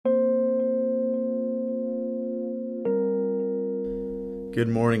Good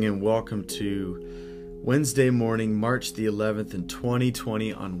morning and welcome to Wednesday morning, March the 11th in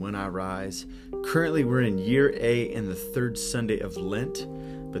 2020 on When I Rise. Currently we're in year A and the third Sunday of Lent,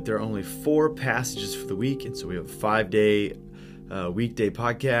 but there are only 4 passages for the week, and so we have a 5-day weekday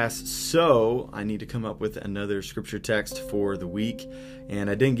podcast. So I need to come up with another scripture text for the week, and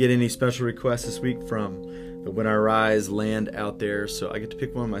I didn't get any special requests this week from the When I Rise land out there, so I get to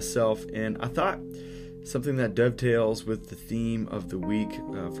pick one myself, and I thought something that dovetails with the theme of the week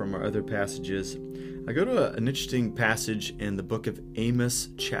from our other passages. I go to an interesting passage in the book of Amos,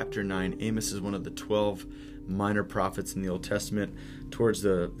 chapter 9. Amos is one of the 12 minor prophets in the Old Testament, towards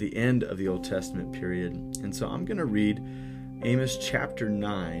the end of the Old Testament period. And so I'm going to read Amos chapter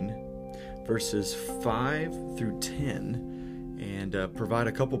 9, verses 5 through 10, and provide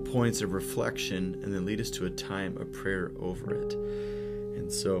a couple points of reflection, and then lead us to a time of prayer over it.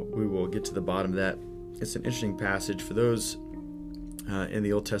 And so we will get to the bottom of that. It's an interesting passage. For those in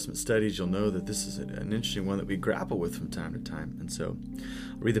the Old Testament studies, you'll know that this is an interesting one that we grapple with from time to time. And so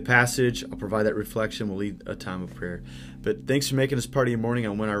I'll read the passage, I'll provide that reflection, we'll lead a time of prayer. But thanks for making us part of your morning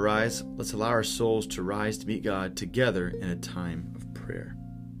on When I Rise. Let's allow our souls to rise to meet God together in a time of prayer.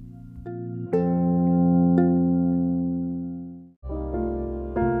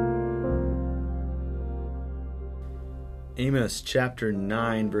 Amos chapter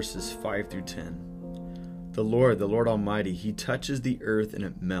 9, verses 5 through 10. The Lord Almighty, He touches the earth and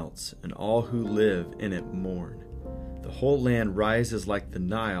it melts, and all who live in it mourn. The whole land rises like the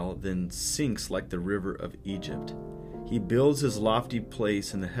Nile, then sinks like the river of Egypt. He builds His lofty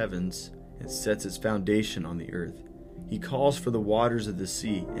place in the heavens and sets its foundation on the earth. He calls for the waters of the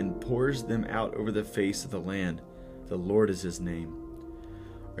sea and pours them out over the face of the land. The Lord is His name.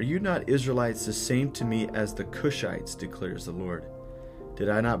 Are you not Israelites the same to me as the Cushites, declares the Lord? Did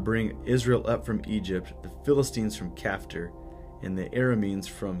I not bring Israel up from Egypt, the Philistines from Caphtor, and the Arameans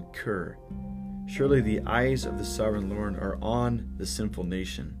from Kir? Surely the eyes of the sovereign Lord are on the sinful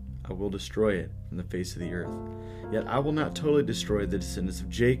nation. I will destroy it from the face of the earth. Yet I will not totally destroy the descendants of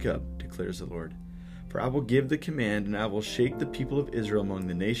Jacob, declares the Lord. For I will give the command, and I will shake the people of Israel among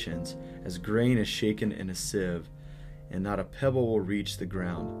the nations, as grain is shaken in a sieve, and not a pebble will reach the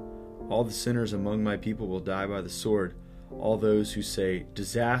ground. All the sinners among my people will die by the sword. All those who say,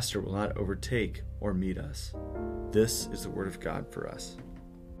 disaster will not overtake or meet us. This is the word of God for us.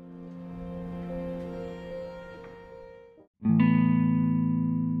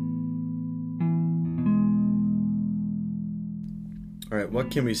 All right,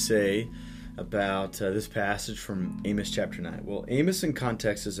 what can we say about this passage from Amos chapter 9? Well, Amos in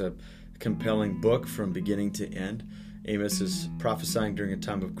context is a compelling book from beginning to end. Amos is prophesying during a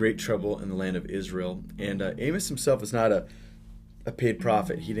time of great trouble in the land of Israel. And Amos himself is not a paid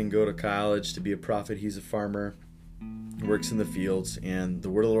prophet. He didn't go to college to be a prophet. He's a farmer, works in the fields, and the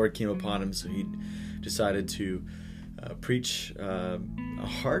word of the Lord came upon him, so he decided to preach a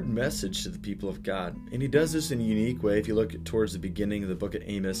hard message to the people of God. And he does this in a unique way. If you look towards the beginning of the book of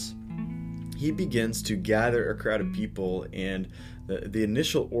Amos, he begins to gather a crowd of people, and the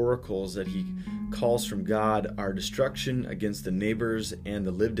initial oracles that he calls from God are destruction against the neighbors and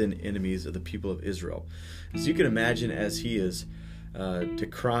the lived-in enemies of the people of Israel. As you can imagine, as he is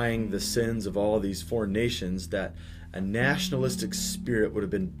decrying the sins of all of these foreign nations, that a nationalistic spirit would have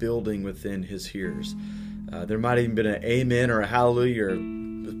been building within his hearers. There might have even been an amen or a hallelujah or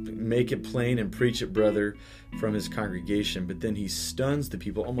make it plain and preach it, brother, from his congregation. But then he stuns the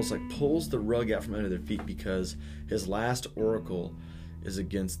people, almost like pulls the rug out from under their feet, because his last oracle is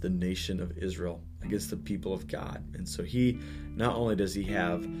against the nation of Israel, against the people of God. And so he, not only does he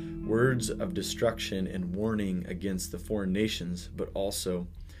have words of destruction and warning against the foreign nations, but also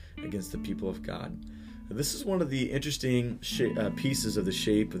against the people of God. This is one of the interesting pieces of the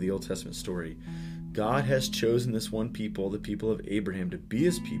shape of the Old Testament story. God has chosen this one people, the people of Abraham, to be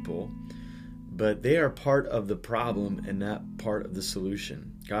His people, but they are part of the problem and not part of the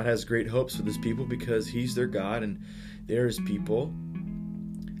solution. God has great hopes for this people because He's their God and they're His people.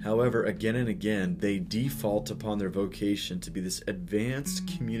 However, again and again, they default upon their vocation to be this advanced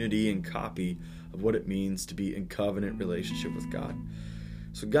community and copy of what it means to be in covenant relationship with God.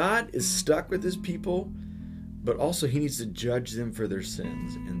 So God is stuck with His people, but also He needs to judge them for their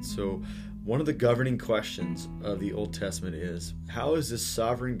sins. And so one of the governing questions of the Old Testament is, how is this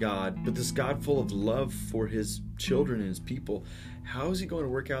sovereign God, but this God full of love for His children and His people, how is He going to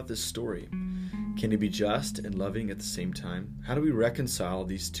work out this story? Can He be just and loving at the same time? How do we reconcile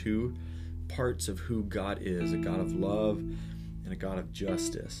these two parts of who God is, a God of love and a God of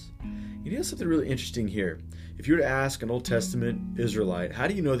justice? You know something really interesting here. If you were to ask an Old Testament Israelite, how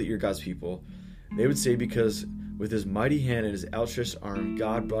do you know that you're God's people? They would say, because With his mighty hand and his outstretched arm,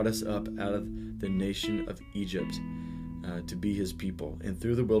 God brought us up out of the nation of Egypt to be his people, and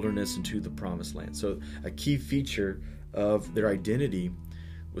through the wilderness into the promised land. So a key feature of their identity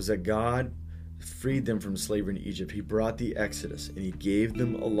was that God freed them from slavery in Egypt. He brought the Exodus, and he gave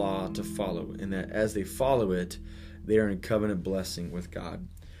them a law to follow, and that as they follow it, they are in covenant blessing with God.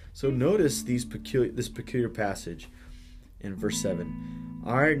 So notice this peculiar passage in verse 7.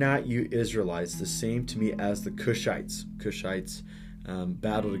 Are not you Israelites the same to me as the Cushites? Cushites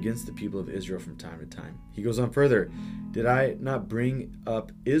battled against the people of Israel from time to time. He goes on further. Did I not bring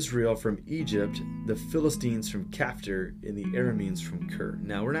up Israel from Egypt, the Philistines from Caphtor, and the Arameans from Kir?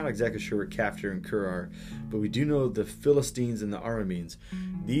 Now, we're not exactly sure where Caphtor and Kir are, but we do know the Philistines and the Arameans.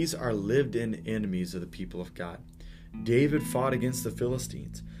 These are lived-in enemies of the people of God. David fought against the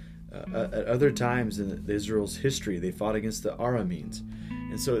Philistines. At other times in Israel's history, they fought against the Arameans.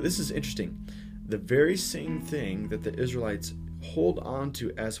 And so this is interesting. The very same thing that the Israelites hold on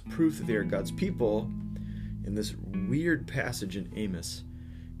to as proof that they are God's people, in this weird passage in Amos,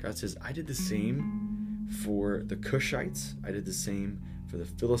 God says, I did the same for the Cushites, I did the same for the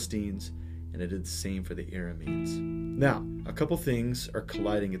Philistines, and I did the same for the Arameans. Now, a couple things are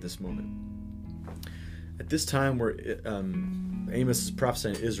colliding at this moment. At this time where Amos is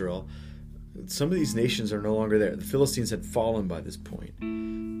prophesying Israel, some of these nations are no longer there. The Philistines had fallen by this point.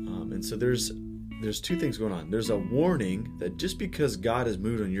 And so there's two things going on. There's a warning that just because God has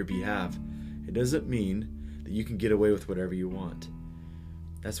moved on your behalf, it doesn't mean that you can get away with whatever you want.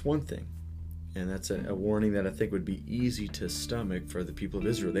 That's one thing. And that's a warning that I think would be easy to stomach for the people of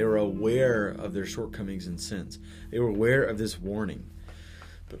Israel. They were aware of their shortcomings and sins. They were aware of this warning.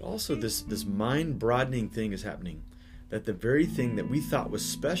 But also this mind-broadening thing is happening, that the very thing that we thought was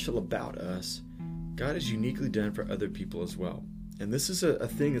special about us, God has uniquely done for other people as well. And this is a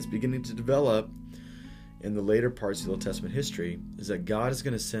thing that's beginning to develop in the later parts of the Old Testament history, is that God is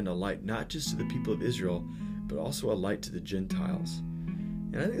going to send a light not just to the people of Israel, but also a light to the Gentiles.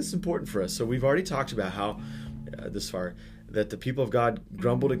 And I think it's important for us. So we've already talked about how, this far, that the people of God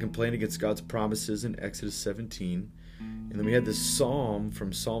grumbled and complained against God's promises in Exodus 17. And then we had this psalm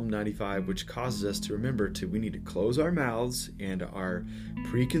from Psalm 95, which causes us to remember we need to close our mouths and our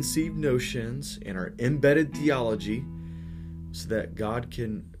preconceived notions and our embedded theology so that God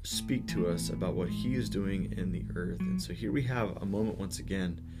can speak to us about what he is doing in the earth. And so here we have a moment once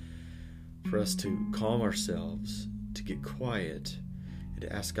again for us to calm ourselves, to get quiet, and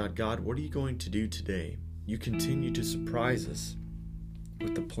to ask God, what are you going to do today? You continue to surprise us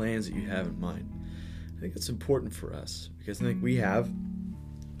with the plans that you have in mind. I think it's important for us because I think we have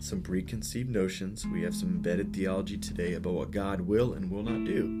some preconceived notions. We have some embedded theology today about what God will and will not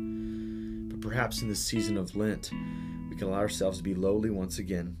do. But perhaps in this season of Lent, we can allow ourselves to be lowly once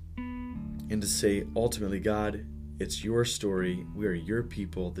again and to say, ultimately, God, it's your story. We are your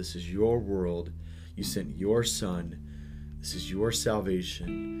people. This is your world. You sent your son. This is your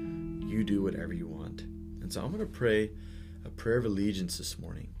salvation. You do whatever you want. And so I'm going to pray a prayer of allegiance this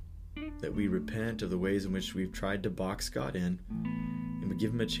morning, that we repent of the ways in which we've tried to box God in, and we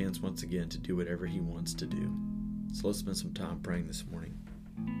give him a chance once again to do whatever he wants to do. So let's spend some time praying this morning.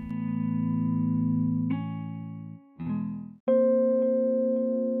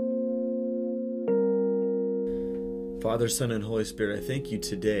 Father, Son, and Holy Spirit, I thank you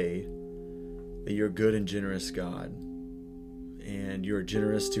today that you're a good and generous God, and you're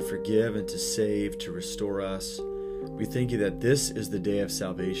generous to forgive and to save, to restore us. We thank you that this is the day of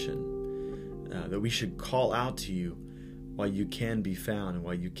salvation, that we should call out to you while you can be found and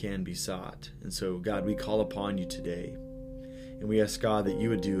while you can be sought. And so, God, we call upon you today, and we ask, God, that you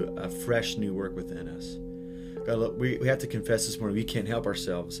would do a fresh new work within us. God, look, we have to confess this morning, we can't help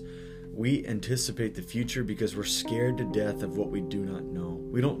ourselves. We anticipate the future because we're scared to death of what we do not know.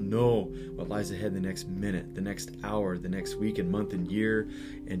 We don't know what lies ahead the next minute, the next hour, the next week and month and year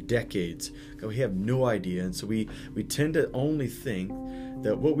and decades. God, we have no idea. And so we tend to only think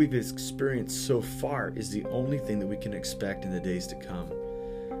that what we've experienced so far is the only thing that we can expect in the days to come.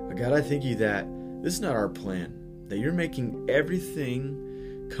 But God, I thank you that this is not our plan, that you're making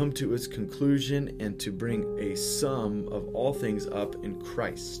everything come to its conclusion and to bring a sum of all things up in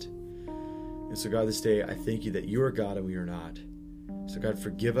Christ. And so, God, this day, I thank you that you are God and we are not. So, God,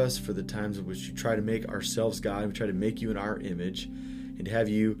 forgive us for the times in which you try to make ourselves God, we try to make you in our image, and have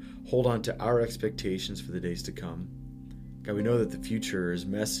you hold on to our expectations for the days to come. God, we know that the future is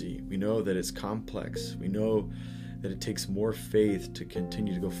messy. We know that it's complex. We know that it takes more faith to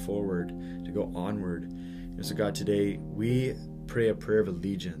continue to go forward, to go onward. And so, God, today, we pray a prayer of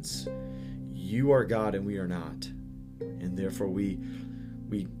allegiance. You are God and we are not. And therefore, we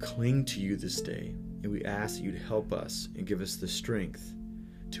cling to you this day, And we ask that you'd help us and give us the strength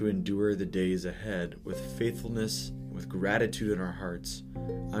to endure the days ahead with faithfulness and with gratitude in our hearts,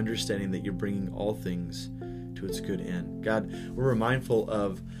 understanding that you're bringing all things to its good end. God, we're mindful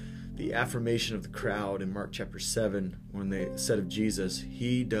of the affirmation of the crowd in Mark chapter 7 when they said of Jesus,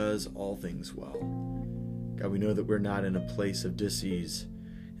 He does all things well. God, we know that we're not in a place of dis-ease,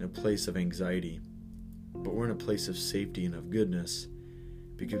 in a place of anxiety, but we're in a place of safety and of goodness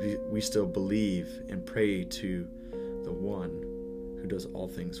because we still believe and pray to the one who does all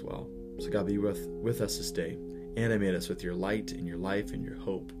things well. So God, be with us this day. Animate us with your light and your life and your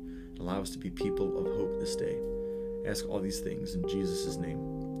hope. And allow us to be people of hope this day. I ask all these things in Jesus'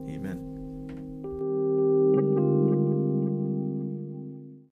 name. Amen.